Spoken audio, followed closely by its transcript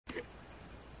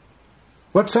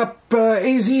What's up,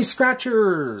 AZ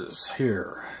Scratchers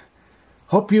here.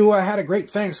 Hope you had a great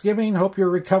Thanksgiving. Hope you're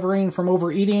recovering from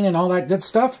overeating and all that good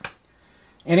stuff.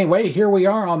 Anyway, here we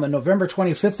are on the November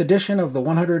 25th edition of the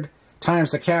 100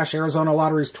 times the cash Arizona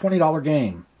Lottery's $20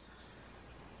 game.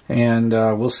 And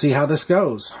we'll see how this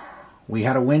goes. We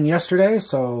had a win yesterday,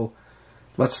 so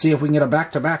let's see if we can get a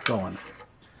back-to-back going.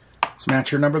 Let's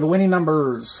match your number, the winning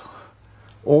numbers.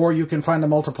 Or you can find the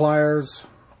multipliers.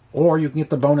 Or you can get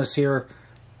the bonus here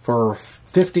for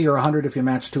 50 or 100 if you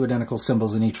match two identical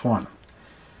symbols in each one.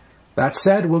 That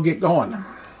said, we'll get going.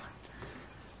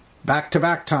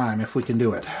 Back-to-back time, if we can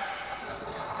do it.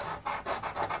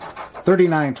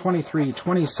 39, 23,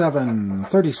 27,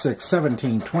 36,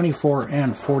 17, 24,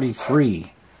 and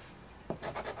 43.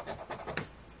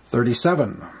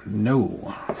 37,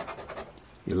 no.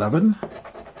 11,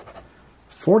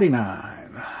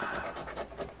 49.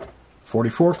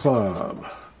 44 club.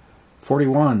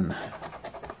 41,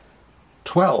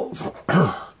 12,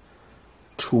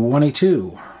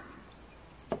 22,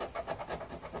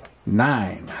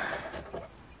 9,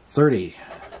 30,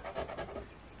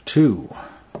 2,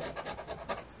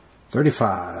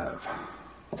 35,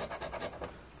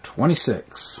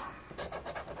 26,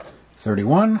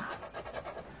 31,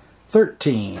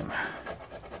 13,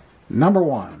 number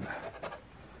 1,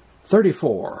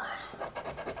 34,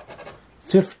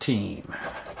 15,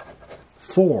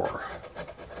 4,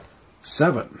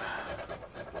 7,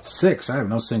 6, I have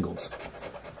no singles,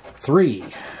 3,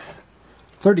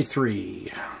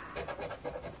 33,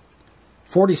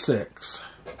 46,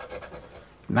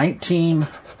 19,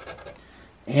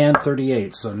 and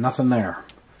 38, so nothing there.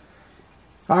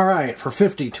 Alright, for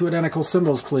 50, two identical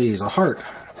symbols please, a heart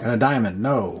and a diamond,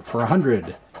 no. For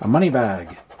 100, a money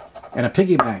bag and a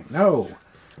piggy bank, no.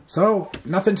 So,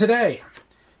 nothing today.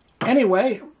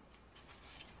 Anyway,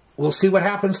 we'll see what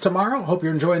happens tomorrow. Hope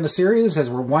you're enjoying the series as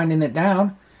we're winding it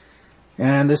down.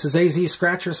 And this is AZ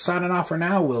Scratchers signing off for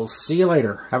now. We'll see you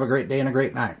later. Have a great day and a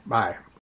great night. Bye.